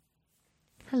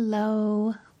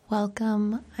Hello,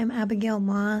 welcome. I'm Abigail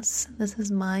Moss. This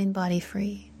is Mind Body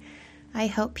Free. I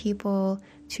help people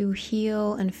to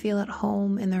heal and feel at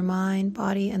home in their mind,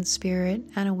 body, and spirit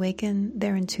and awaken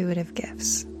their intuitive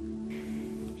gifts.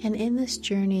 And in this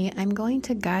journey, I'm going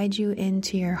to guide you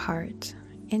into your heart,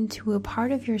 into a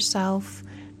part of yourself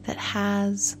that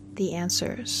has the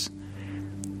answers.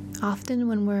 Often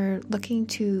when we're looking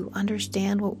to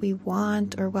understand what we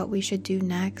want or what we should do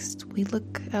next, we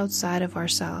look outside of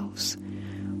ourselves.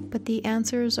 But the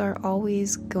answers are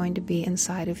always going to be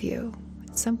inside of you.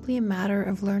 It's simply a matter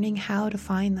of learning how to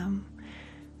find them,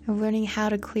 of learning how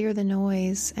to clear the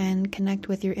noise and connect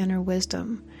with your inner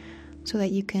wisdom so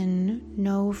that you can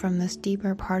know from this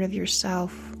deeper part of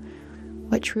yourself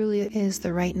what truly is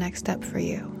the right next step for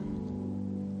you.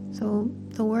 So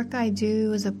the work I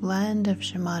do is a blend of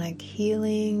shamanic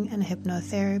healing and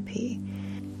hypnotherapy,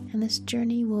 and this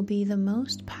journey will be the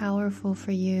most powerful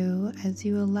for you as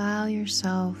you allow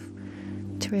yourself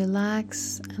to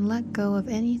relax and let go of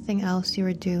anything else you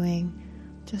are doing,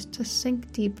 just to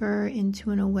sink deeper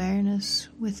into an awareness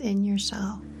within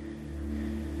yourself.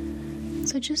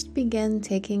 So just begin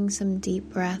taking some deep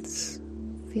breaths,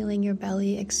 feeling your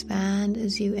belly expand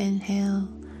as you inhale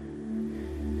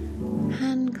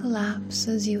and collapse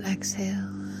as you exhale.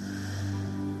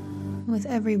 With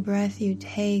every breath you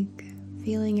take,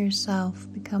 feeling yourself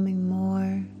becoming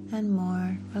more and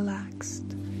more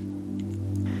relaxed.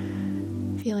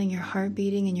 Feeling your heart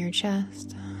beating in your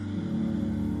chest.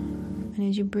 And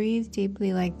as you breathe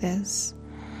deeply like this,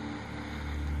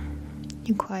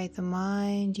 you quiet the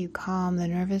mind, you calm the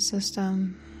nervous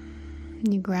system,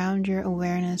 and you ground your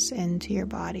awareness into your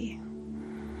body.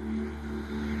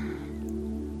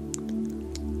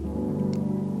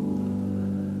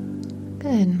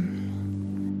 Good.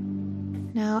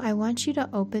 Now I want you to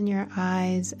open your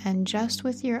eyes and just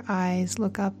with your eyes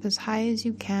look up as high as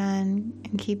you can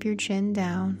and keep your chin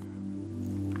down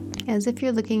as if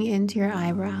you're looking into your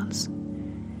eyebrows.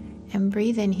 And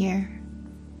breathe in here.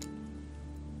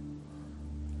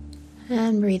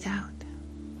 And breathe out.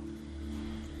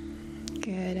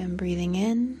 Good. And breathing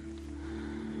in.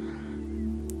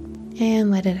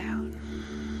 And let it out.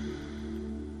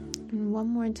 And one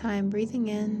more time, breathing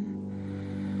in.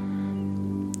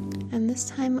 And this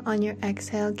time on your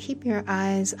exhale, keep your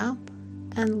eyes up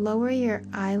and lower your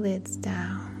eyelids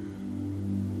down.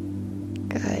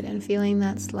 Good, and feeling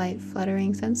that slight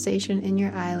fluttering sensation in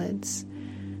your eyelids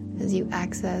as you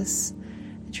access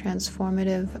the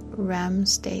transformative REM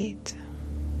state.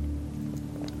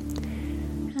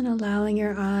 And allowing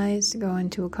your eyes to go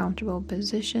into a comfortable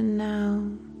position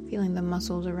now, feeling the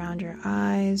muscles around your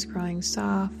eyes growing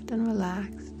soft and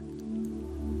relaxed.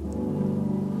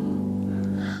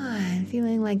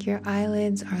 Feeling like your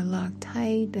eyelids are locked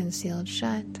tight and sealed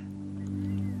shut.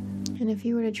 And if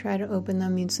you were to try to open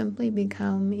them, you'd simply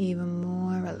become even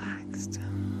more relaxed.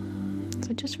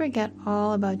 So just forget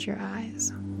all about your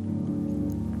eyes.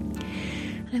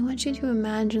 And I want you to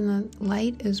imagine that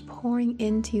light is pouring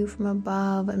into you from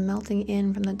above and melting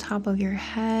in from the top of your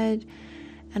head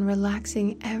and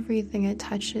relaxing everything it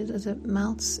touches as it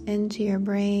melts into your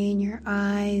brain, your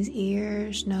eyes,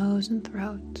 ears, nose, and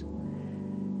throat.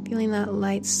 Feeling that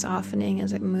light softening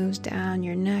as it moves down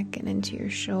your neck and into your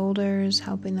shoulders,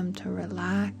 helping them to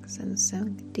relax and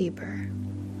sink deeper.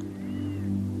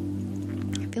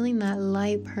 Feeling that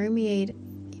light permeate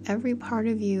every part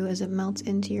of you as it melts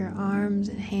into your arms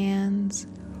and hands,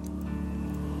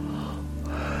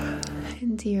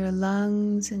 into your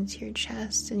lungs, into your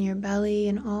chest and your belly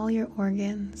and all your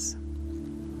organs.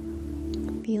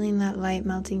 Feeling that light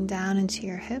melting down into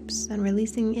your hips and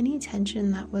releasing any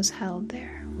tension that was held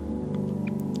there.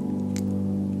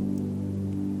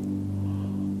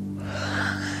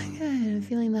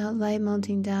 Feeling that light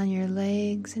melting down your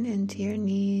legs and into your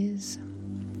knees,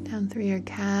 down through your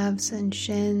calves and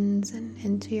shins and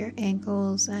into your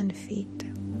ankles and feet.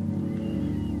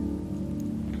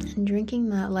 And drinking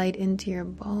that light into your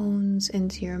bones,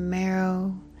 into your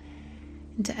marrow,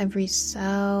 into every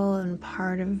cell and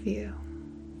part of you.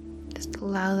 Just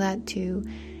allow that to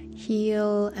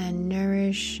heal and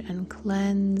nourish and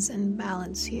cleanse and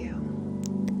balance you.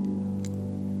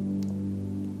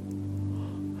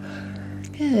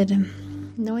 Good.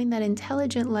 Knowing that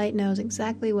intelligent light knows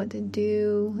exactly what to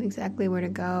do, exactly where to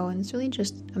go, and it's really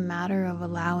just a matter of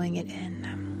allowing it in.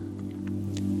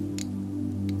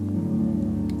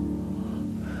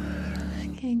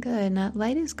 Okay, good. And that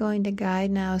light is going to guide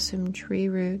now some tree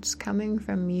roots coming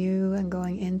from you and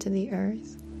going into the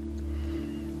earth.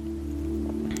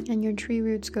 And your tree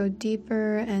roots go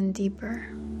deeper and deeper.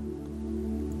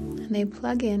 And they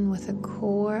plug in with the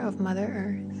core of Mother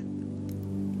Earth.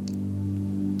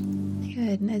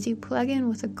 Good. And as you plug in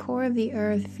with the core of the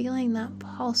earth, feeling that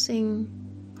pulsing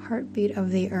heartbeat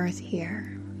of the earth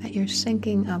here that you're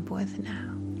syncing up with now.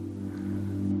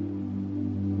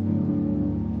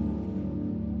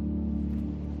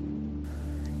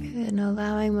 Good. And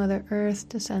allowing Mother Earth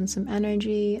to send some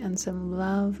energy and some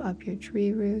love up your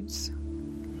tree roots,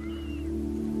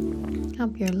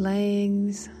 up your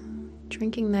legs,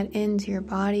 drinking that into your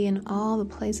body and all the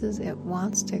places it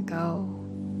wants to go.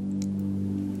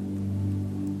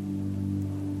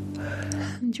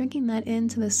 Drinking that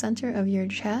into the center of your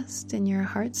chest and your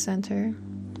heart center,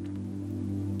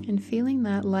 and feeling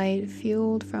that light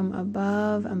fueled from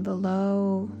above and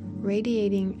below,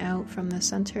 radiating out from the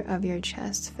center of your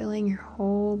chest, filling your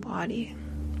whole body.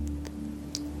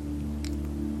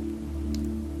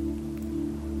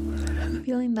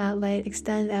 Feeling that light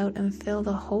extend out and fill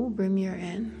the whole room you're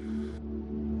in.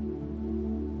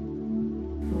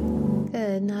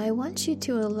 Good. Now I want you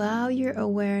to allow your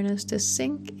awareness to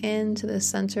sink into the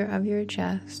center of your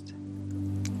chest.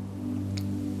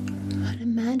 And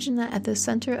imagine that at the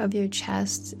center of your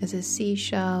chest is a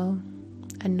seashell,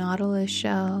 a nautilus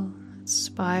shell that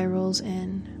spirals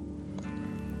in.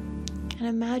 And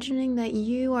imagining that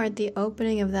you are at the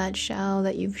opening of that shell,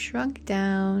 that you've shrunk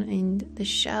down and the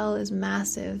shell is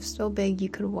massive, so big you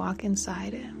could walk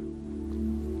inside it.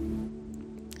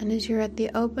 And as you're at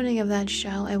the opening of that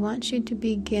shell, I want you to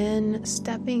begin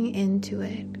stepping into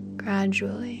it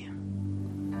gradually.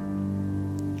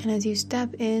 And as you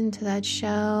step into that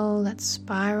shell that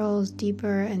spirals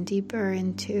deeper and deeper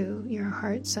into your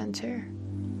heart center,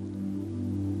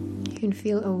 you can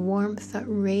feel a warmth that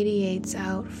radiates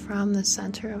out from the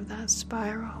center of that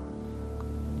spiral.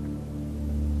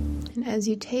 And as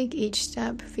you take each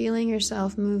step, feeling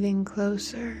yourself moving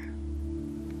closer,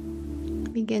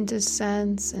 begin to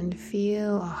sense and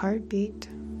feel a heartbeat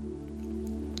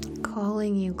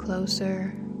calling you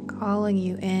closer, calling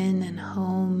you in and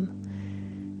home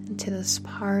into this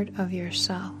part of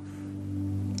yourself.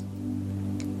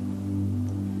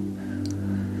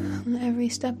 And every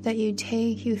step that you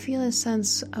take, you feel a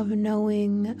sense of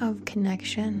knowing, of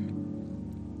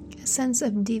connection, a sense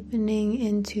of deepening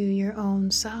into your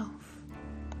own self.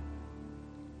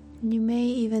 You may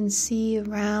even see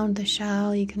around the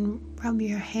shell. You can rub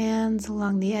your hands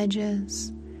along the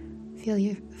edges.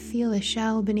 Feel the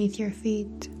shell beneath your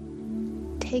feet,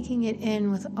 taking it in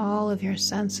with all of your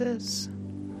senses.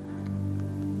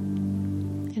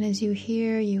 And as you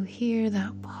hear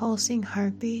that pulsing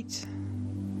heartbeat,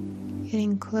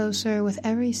 getting closer with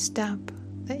every step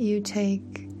that you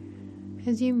take.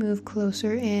 As you move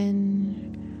closer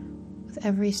in with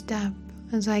every step,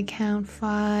 as I count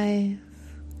 5,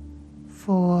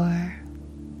 4,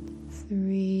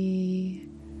 3,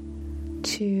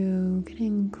 2,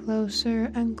 getting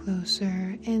closer and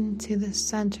closer into the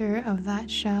center of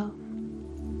that shell.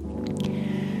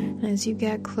 And as you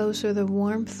get closer, the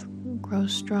warmth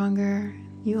grows stronger.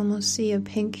 You almost see a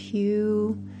pink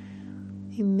hue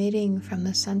emitting from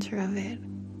the center of it,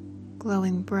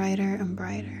 glowing brighter and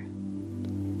brighter.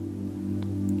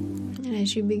 And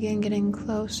as you begin getting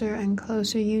closer and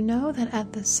closer, you know that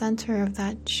at the center of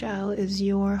that shell is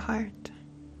your heart,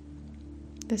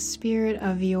 the spirit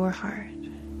of your heart.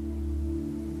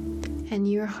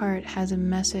 And your heart has a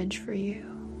message for you.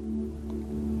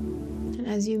 And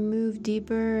as you move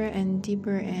deeper and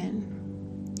deeper in,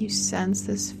 you sense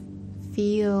this,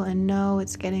 feel and know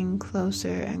it's getting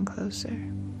closer and closer.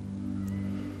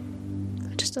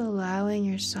 Just allowing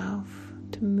yourself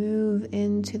to move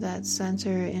into that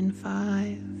center in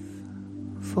 5,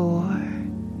 4,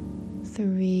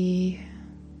 3,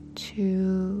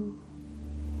 2,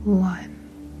 1.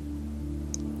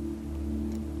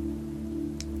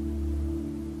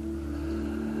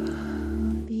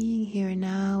 Being here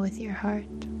now with your heart,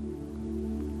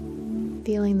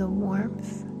 feeling the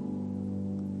warmth,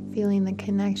 feeling the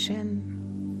connection,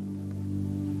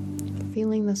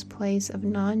 feeling this place of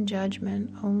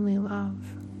non-judgment, only love.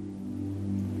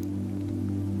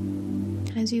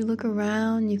 And as you look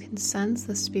around, you can sense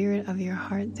the spirit of your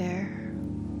heart there,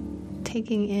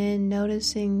 taking in,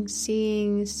 noticing,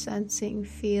 seeing, sensing,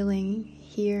 feeling,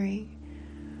 hearing.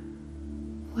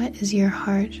 What does your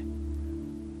heart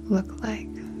look like,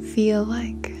 feel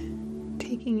like?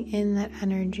 Taking in that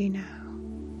energy now.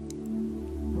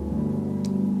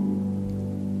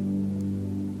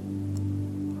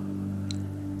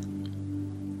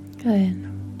 Good.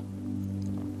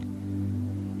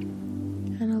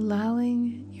 And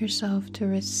allowing yourself to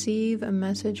receive a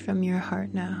message from your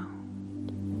heart now.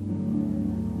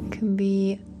 It can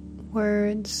be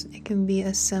words, it can be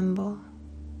a symbol,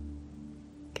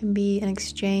 it can be an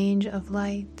exchange of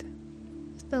light,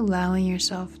 Just allowing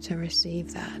yourself to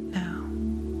receive that now.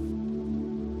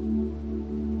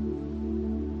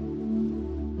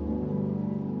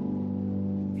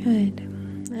 Good.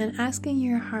 And asking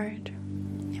your heart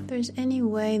if there's any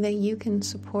way that you can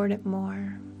support it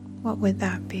more, what would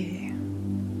that be?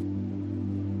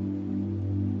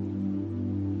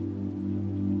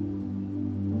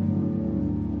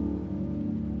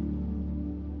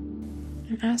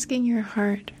 And asking your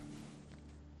heart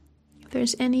if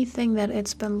there's anything that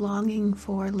it's been longing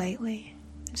for lately,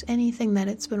 if there's anything that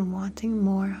it's been wanting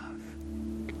more of.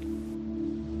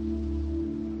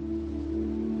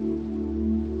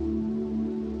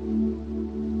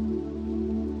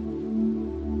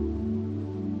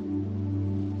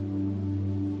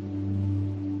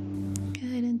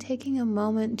 Taking a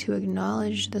moment to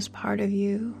acknowledge this part of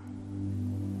you,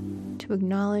 to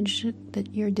acknowledge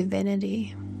that your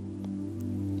divinity.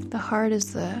 The heart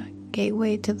is the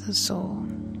gateway to the soul.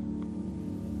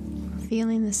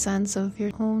 Feeling the sense of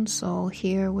your own soul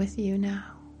here with you now,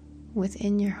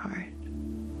 within your heart.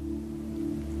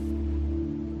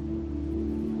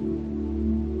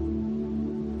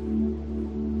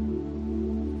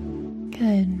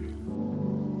 Good.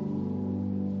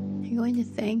 You're going to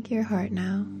thank your heart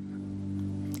now.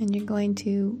 And you're going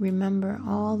to remember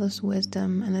all this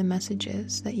wisdom and the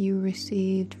messages that you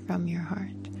received from your heart.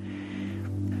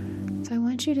 So I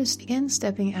want you to begin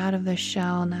stepping out of the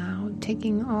shell now,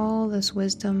 taking all this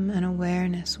wisdom and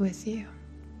awareness with you.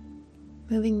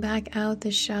 Moving back out the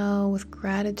shell with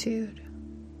gratitude.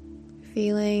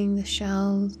 Feeling the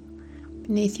shell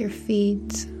beneath your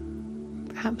feet.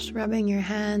 Perhaps rubbing your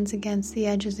hands against the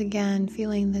edges again,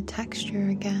 feeling the texture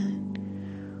again.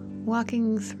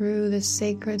 Walking through this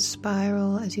sacred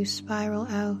spiral as you spiral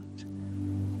out.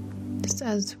 Just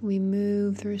as we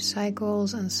move through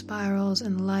cycles and spirals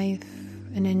in life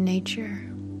and in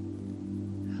nature.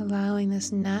 Allowing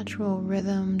this natural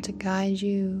rhythm to guide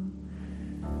you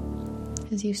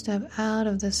as you step out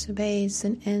of the space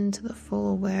and into the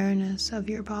full awareness of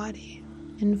your body.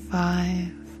 In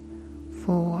 5,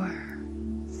 4,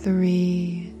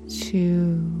 3,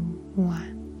 2,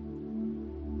 1.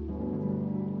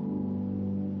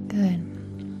 Good.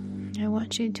 I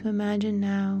want you to imagine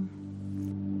now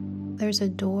there's a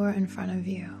door in front of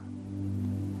you.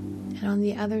 And on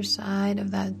the other side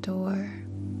of that door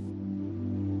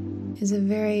is a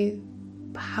very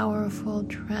powerful,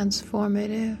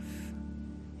 transformative,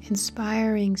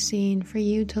 inspiring scene for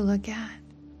you to look at.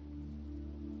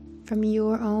 From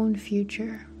your own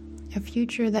future. A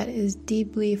future that is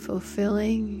deeply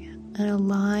fulfilling and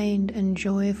aligned and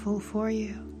joyful for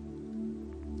you.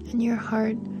 And your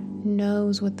heart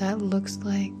knows what that looks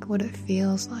like, what it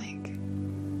feels like.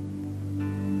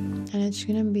 And it's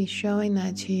going to be showing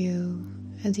that to you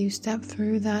as you step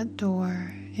through that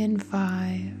door in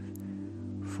 5,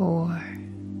 4,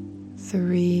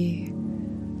 3,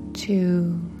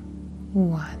 2,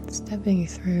 1. Stepping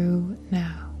through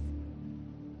now.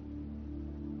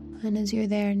 And as you're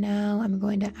there now, I'm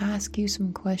going to ask you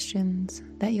some questions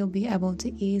that you'll be able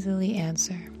to easily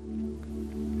answer.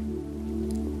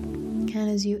 And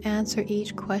as you answer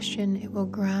each question, it will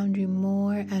ground you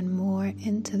more and more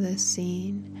into this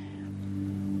scene.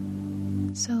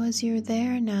 So as you're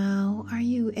there now, are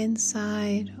you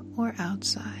inside or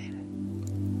outside?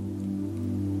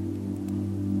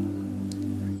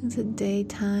 Is it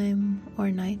daytime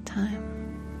or nighttime?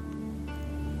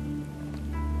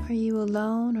 Are you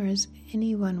alone or is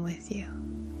anyone with you?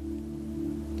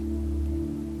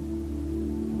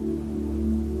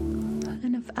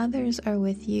 And if others are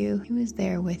with you, who is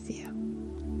there with you?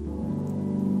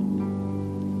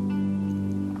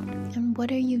 And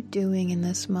what are you doing in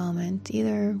this moment,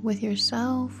 either with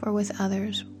yourself or with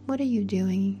others? What are you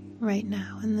doing right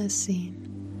now in this scene?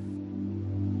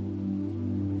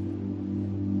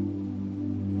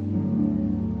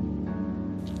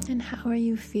 And how are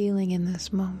you feeling in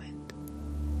this moment?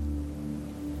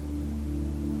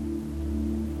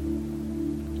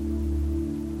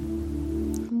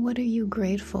 What are you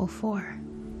grateful for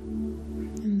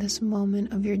in this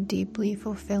moment of your deeply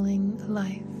fulfilling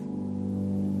life?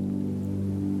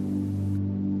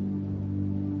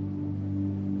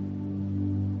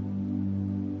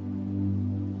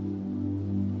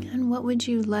 And what would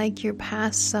you like your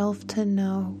past self to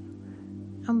know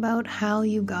about how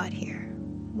you got here?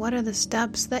 What are the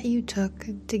steps that you took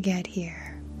to get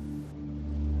here?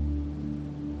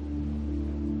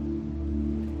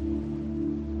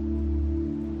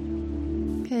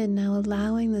 Good. Now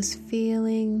allowing this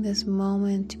feeling, this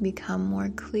moment to become more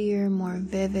clear, more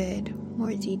vivid,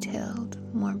 more detailed,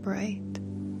 more bright.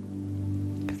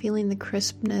 Feeling the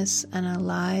crispness and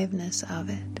aliveness of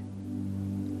it.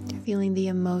 feeling the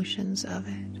emotions of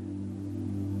it.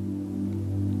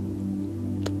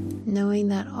 Knowing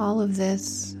that all of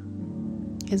this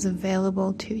is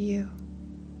available to you.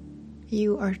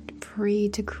 You are free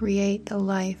to create the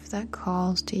life that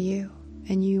calls to you,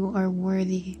 and you are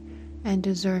worthy and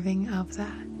deserving of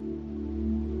that.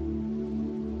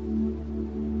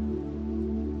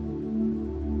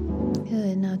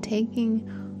 Good. Now taking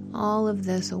all of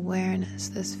this awareness,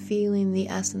 this feeling, the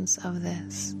essence of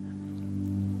this,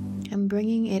 and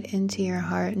bringing it into your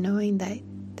heart, knowing that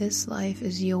this life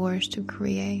is yours to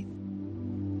create.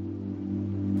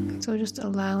 So just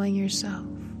allowing yourself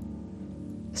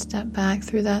to step back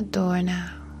through that door now,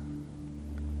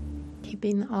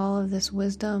 keeping all of this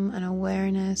wisdom and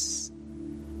awareness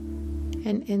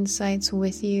and insights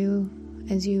with you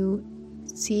as you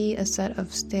see a set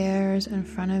of stairs in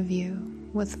front of you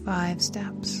with 5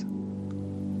 steps.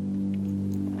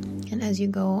 And as you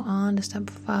go on to step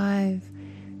 5,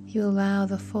 you allow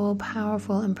the full,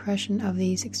 powerful impression of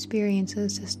these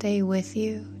experiences to stay with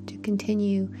you, to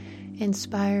continue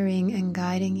inspiring and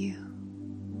guiding you,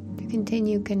 to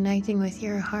continue connecting with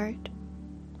your heart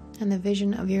and the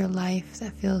vision of your life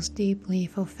that feels deeply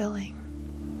fulfilling.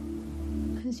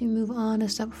 As you move on to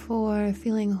step 4,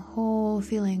 feeling whole,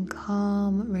 feeling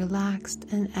calm, relaxed,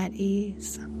 and at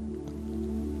ease.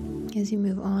 As you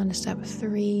move on to step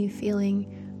 3,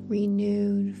 feeling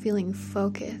renewed, feeling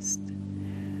focused,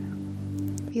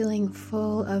 feeling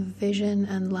full of vision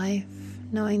and life,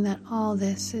 knowing that all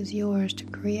this is yours to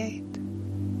create.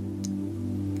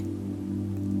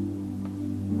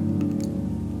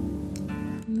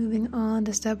 Moving on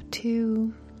to step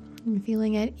 2, and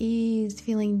feeling at ease,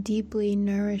 feeling deeply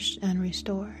nourished and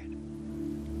restored.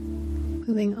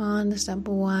 Moving on to step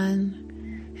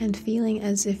 1, and feeling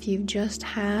as if you've just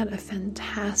had a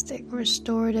fantastic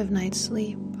restorative night's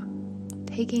sleep.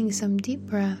 Taking some deep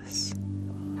breaths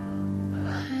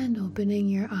and opening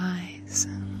your eyes.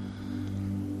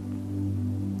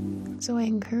 So I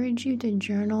encourage you to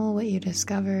journal what you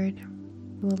discovered.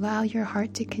 Allow your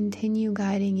heart to continue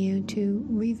guiding you to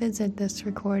revisit this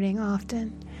recording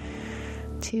often,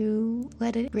 to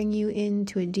let it bring you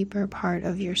into a deeper part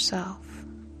of yourself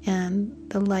and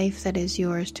the life that is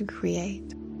yours to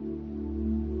create.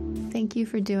 Thank you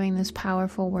for doing this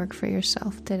powerful work for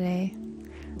yourself today.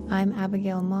 I'm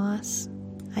Abigail Moss.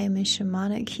 I am a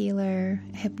shamanic healer,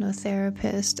 a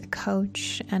hypnotherapist, a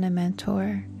coach, and a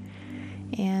mentor.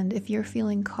 And if you're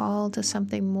feeling called to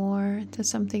something more, to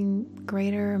something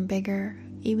greater and bigger,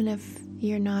 even if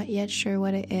you're not yet sure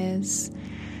what it is,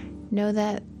 know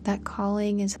that that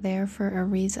calling is there for a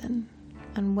reason,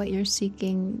 and what you're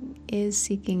seeking is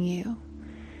seeking you.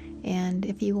 And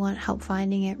if you want help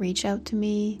finding it, reach out to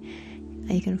me.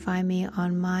 You can find me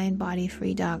on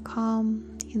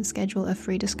mindbodyfree.com. You can schedule a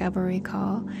free discovery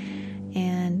call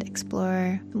and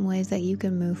explore some ways that you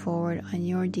can move forward on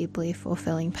your deeply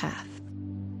fulfilling path.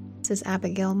 This is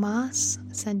Abigail Moss,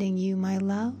 sending you my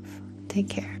love. Take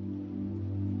care.